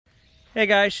Hey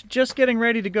guys, just getting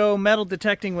ready to go metal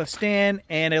detecting with Stan,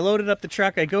 and I loaded up the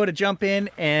truck. I go to jump in,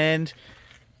 and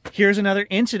here's another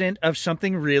incident of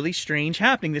something really strange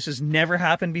happening. This has never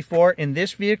happened before in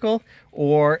this vehicle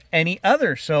or any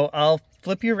other, so I'll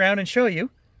flip you around and show you.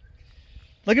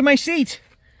 Look at my seat.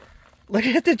 Look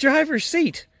at the driver's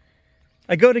seat.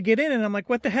 I go to get in, and I'm like,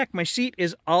 what the heck? My seat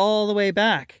is all the way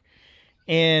back.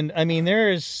 And, I mean,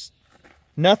 there's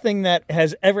nothing that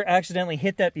has ever accidentally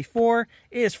hit that before.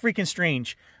 It is freaking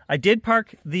strange. I did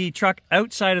park the truck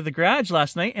outside of the garage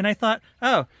last night, and I thought,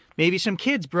 oh, maybe some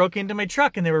kids broke into my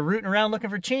truck and they were rooting around looking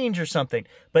for change or something.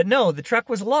 But no, the truck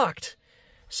was locked.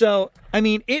 So, I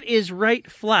mean, it is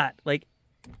right flat. Like,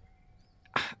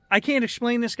 I can't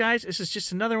explain this, guys. This is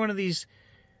just another one of these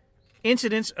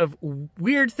incidents of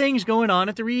weird things going on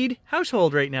at the Reed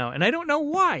household right now, and I don't know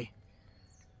why.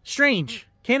 Strange.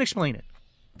 Can't explain it.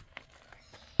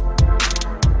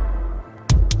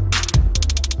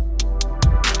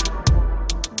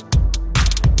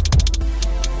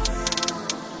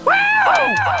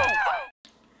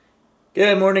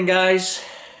 Good morning, guys.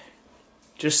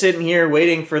 Just sitting here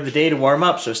waiting for the day to warm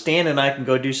up so Stan and I can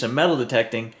go do some metal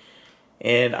detecting.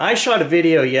 And I shot a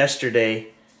video yesterday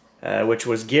which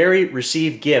was Gary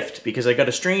receive gift, because I got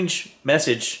a strange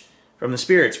message from the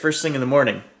spirits first thing in the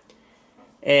morning.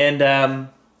 And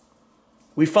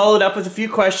we followed up with a few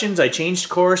questions. I changed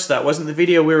course. That wasn't the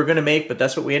video we were going to make, but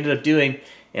that's what we ended up doing.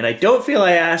 And I don't feel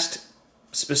I asked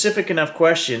specific enough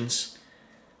questions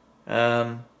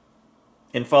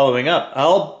in following up.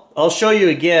 I'll show you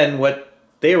again what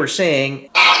they were saying.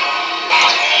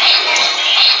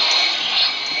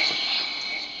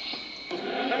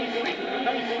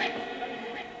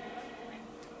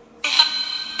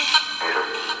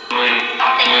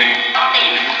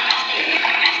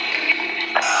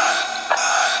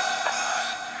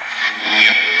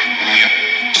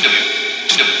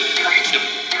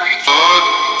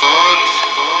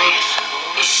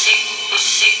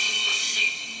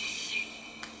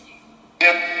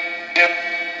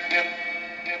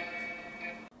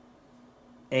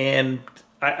 And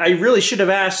I really should have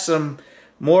asked some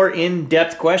more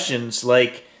in-depth questions,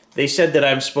 like they said that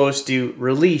I'm supposed to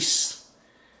release.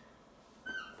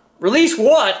 Release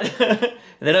what? And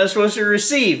then I was supposed to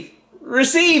receive.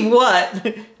 Receive what?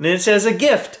 And then it says a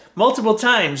gift. Multiple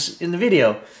times in the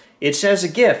video, it says a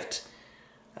gift.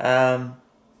 So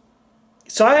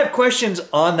I have questions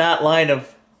on that line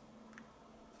of,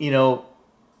 you know,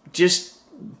 just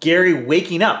Gary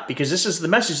waking up, because this is the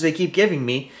message they keep giving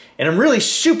me, and I'm really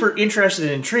super interested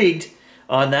and intrigued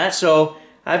on that. So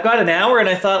I've got an hour, and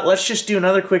I thought, let's just do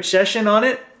another quick session on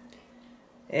it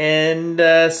and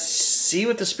see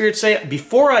what the spirits say.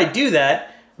 Before I do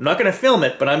that, I'm not going to film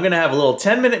it, but I'm going to have a little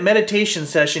 10-minute meditation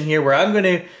session here where I'm going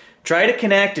to try to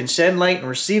connect and send light and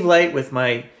receive light with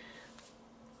my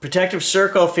protective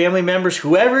circle, family members,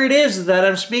 whoever it is that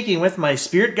I'm speaking with, my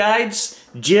spirit guides,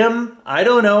 Jim, I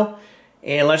don't know.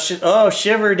 And let's just, oh,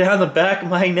 shiver down the back of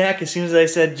my neck as soon as I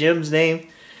said Jim's name.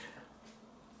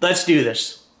 Let's do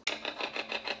this.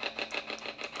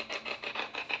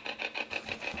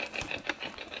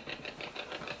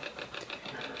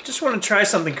 Just want to try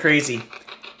something crazy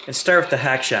and start with the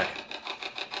Hack Shack.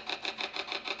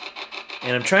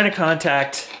 And I'm trying to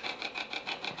contact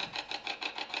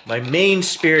my main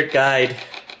spirit guide,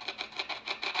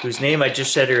 whose name I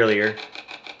just said earlier,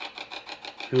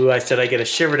 who I said I get a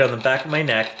shiver down the back of my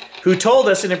neck, who told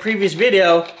us in a previous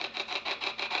video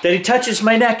that he touches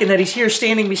my neck and that he's here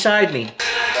standing beside me.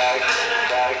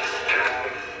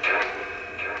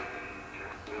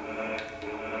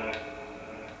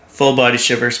 Full body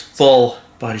shivers. Full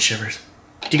body shivers.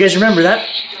 Do you guys remember that?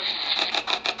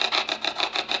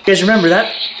 You guys remember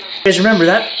that? You guys remember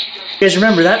that? You guys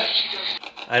remember that?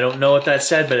 I don't know what that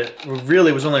said, but it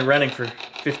really was only running for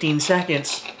 15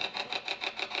 seconds.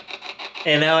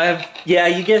 And now I have, yeah,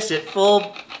 you guessed it,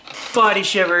 full body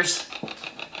shivers.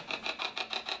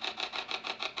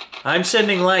 I'm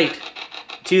sending light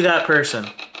to that person.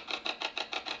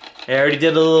 I already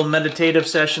did a little meditative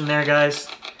session there, guys.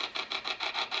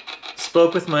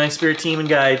 Spoke with my spirit team and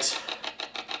guides.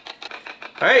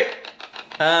 Alright,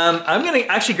 I'm going to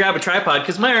actually grab a tripod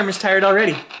because my arm is tired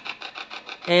already.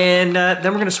 And then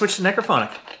we're going to switch to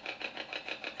necrophonic.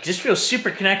 Just feel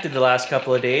super connected the last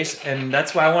couple of days, and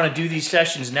that's why I want to do these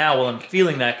sessions now while I'm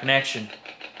feeling that connection.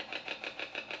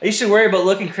 I used to worry about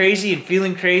looking crazy and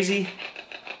feeling crazy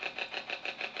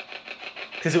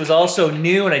because it was all so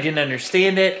new and I didn't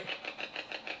understand it.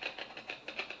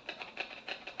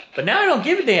 But now I don't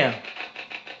give a damn.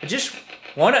 I just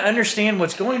want to understand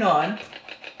what's going on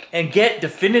and get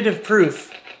definitive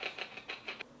proof.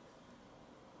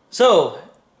 So,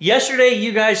 Yesterday,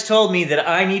 you guys told me that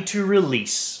I need to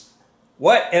release.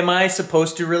 What am I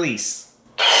supposed to release?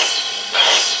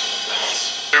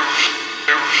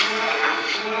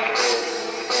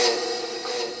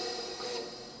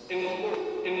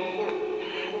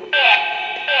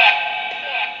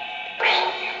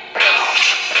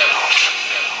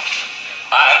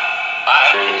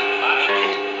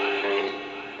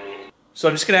 So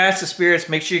I'm just going to ask the spirits,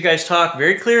 make sure you guys talk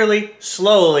very clearly,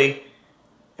 slowly,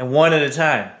 and one at a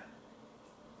time.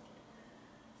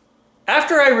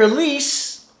 After I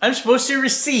release, I'm supposed to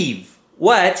receive.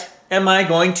 What am I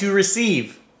going to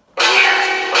receive?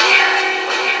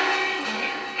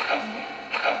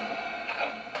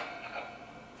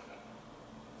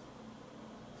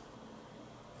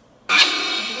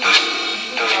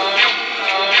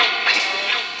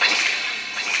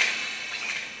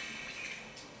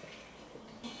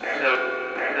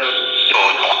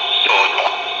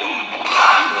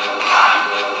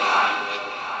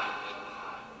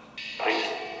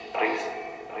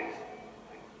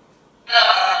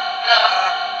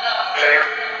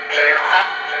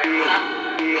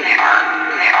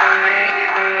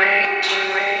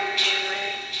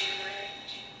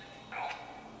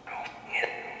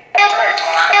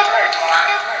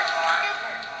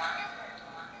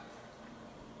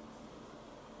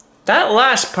 That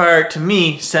last part to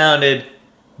me sounded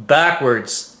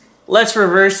backwards. Let's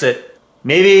reverse it.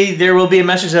 Maybe there will be a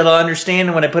message that I'll understand,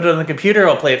 and when I put it on the computer,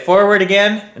 I'll play it forward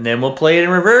again, and then we'll play it in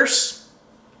reverse.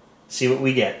 See what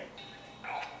we get.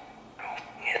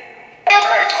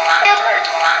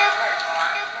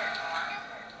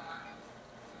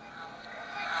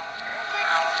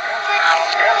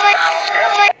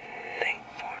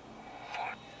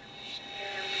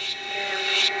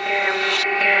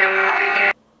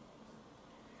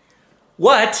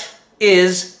 What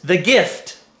is the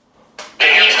gift?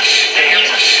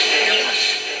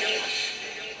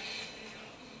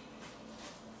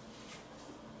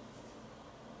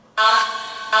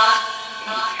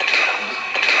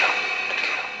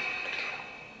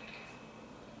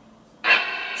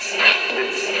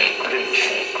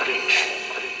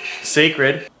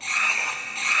 Sacred.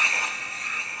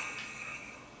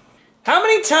 How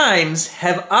many times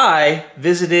have I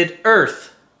visited Earth?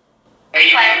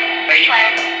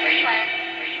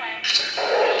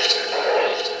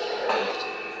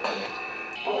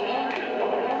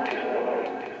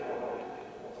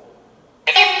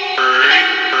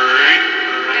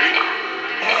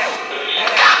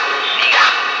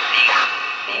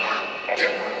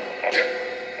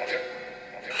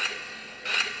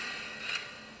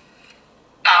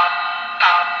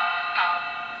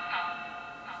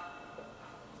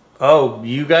 Oh,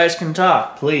 you guys can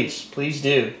talk. Please, please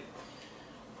do.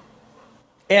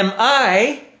 Am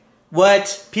I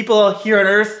what people here on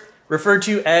Earth refer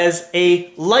to as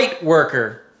a light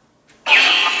worker?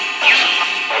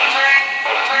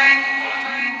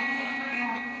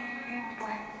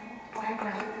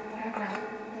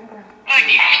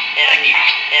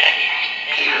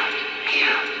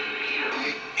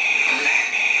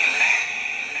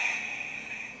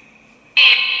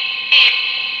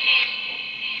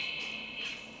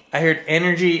 I heard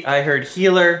energy, I heard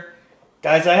healer.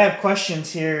 Guys, I have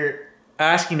questions here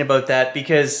asking about that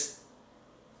because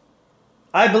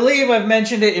I believe I've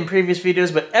mentioned it in previous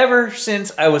videos, but ever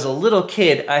since I was a little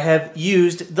kid, I have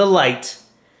used the light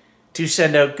to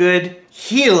send out good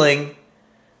healing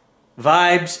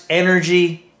vibes,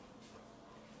 energy,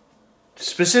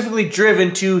 specifically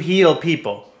driven to heal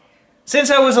people.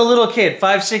 Since I was a little kid,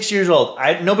 5, 6 years old,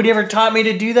 nobody ever taught me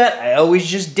to do that. I always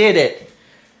just did it.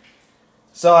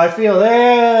 So I feel,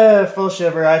 full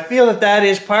shiver. I feel that that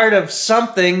is part of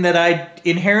something that I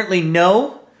inherently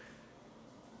know,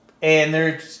 and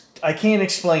I can't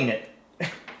explain it.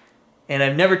 And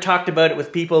I've never talked about it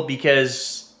with people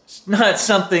because it's not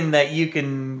something that you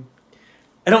can...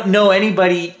 I don't know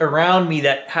anybody around me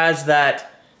that has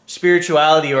that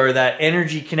spirituality or that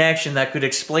energy connection that could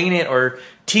explain it or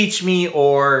teach me,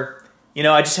 or, you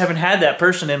know, I just haven't had that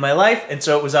person in my life, and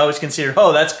so it was always considered,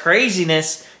 oh, that's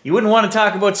craziness. You wouldn't want to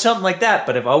talk about something like that,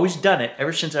 but I've always done it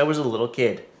ever since I was a little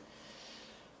kid.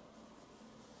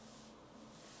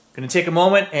 I'm going to take a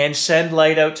moment and send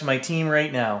light out to my team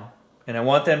right now, and I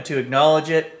want them to acknowledge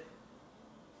it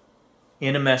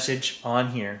in a message on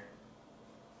here.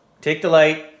 Take the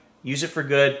light, use it for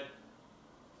good.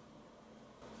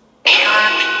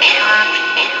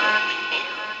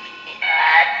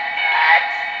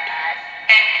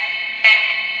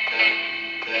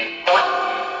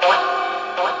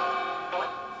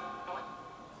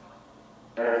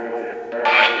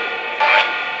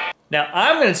 Now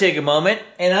I'm going to take a moment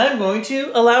and I'm going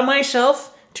to allow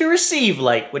myself to receive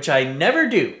light, which I never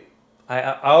do.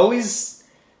 I always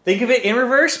think of it in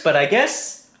reverse, but I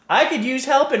guess I could use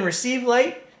help and receive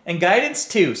light and guidance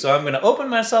too. So I'm going to open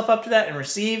myself up to that and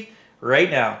receive right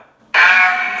now.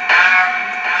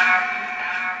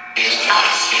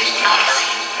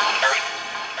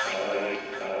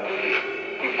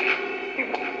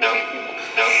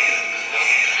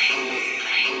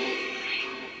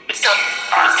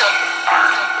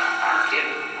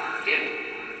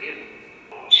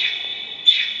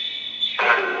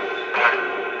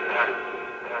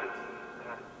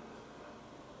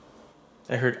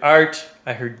 I heard Art,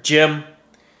 I heard Jim.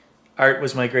 Art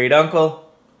was my great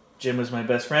uncle. Jim was my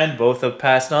best friend. Both have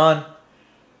passed on.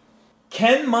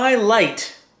 Can my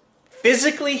light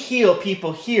physically heal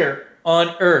people here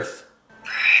on Earth?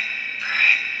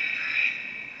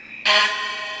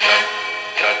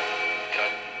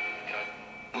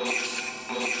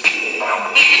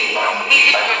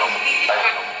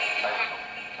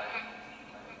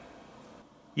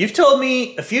 You've told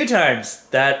me a few times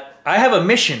that I have a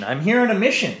mission. I'm here on a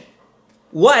mission.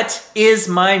 What is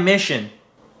my mission?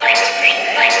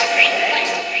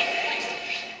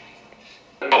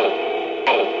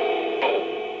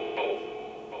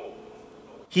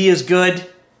 He is good.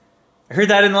 I heard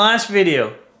that in the last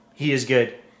video. He is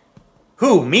good.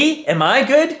 Who? Me? Am I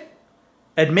good?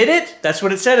 Admit it? That's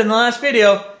what it said in the last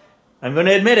video. I'm going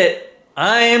to admit it.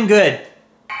 I am good.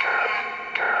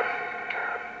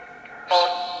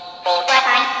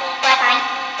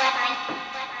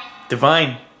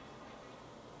 Divine.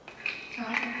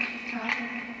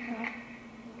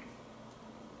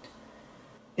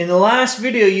 In the last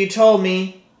video you told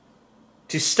me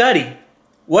to study.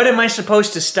 What am I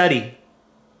supposed to study?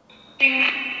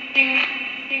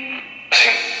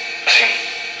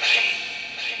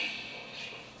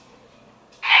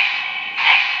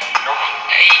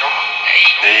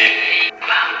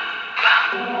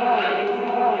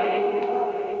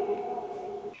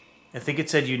 I think it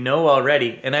said you know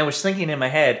already, and I was thinking in my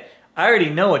head, I already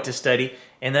know what to study,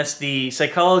 and that's the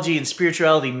psychology and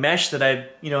spirituality mesh that I,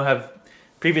 have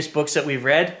previous books that we've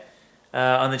read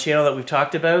on the channel that we've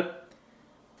talked about.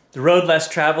 The Road Less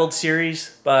Traveled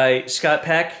series by Scott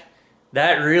Peck,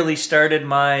 that really started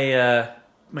my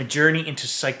my journey into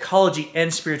psychology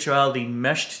and spirituality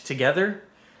meshed together.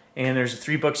 And there's a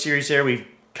 3-book series there. We've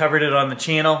covered it on the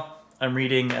channel. I'm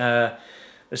reading The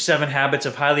 7 Habits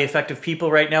of Highly Effective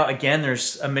People right now. Again,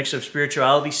 there's a mix of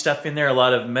spirituality stuff in there, a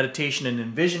lot of meditation and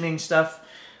envisioning stuff.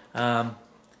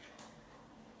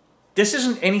 This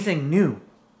isn't anything new.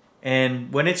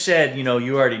 And when it said, you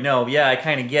already know, yeah, I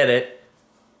kind of get it.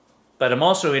 But I'm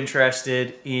also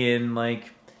interested in,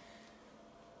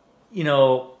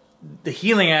 the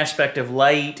healing aspect of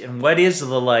light, and what is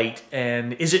the light,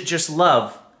 and is it just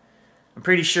love? I'm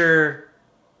pretty sure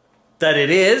that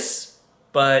it is,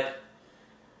 but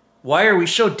why are we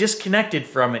so disconnected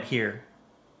from it here?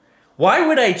 Why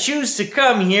would I choose to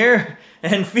come here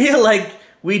and feel like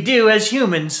we do as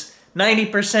humans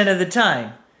 90% of the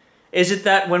time? Is it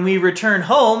that when we return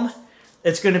home,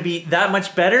 it's going to be that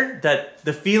much better? That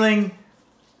the feeling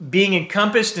being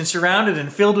encompassed and surrounded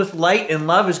and filled with light and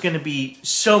love is going to be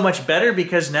so much better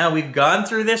because now we've gone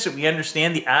through this and we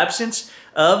understand the absence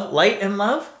of light and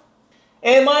love?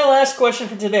 And my last question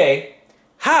for today,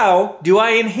 how do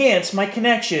I enhance my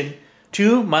connection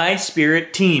to my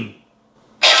spirit team?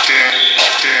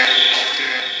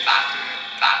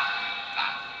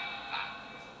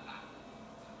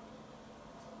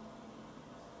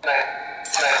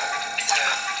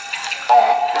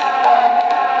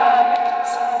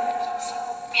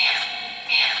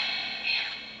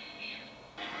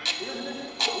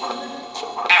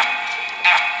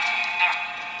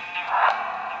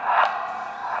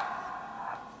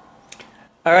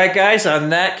 Alright guys, on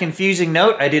that confusing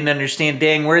note, I didn't understand a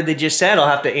dang word they just said. I'll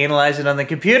have to analyze it on the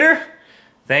computer.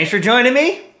 Thanks for joining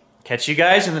me. Catch you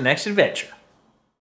guys in the next adventure.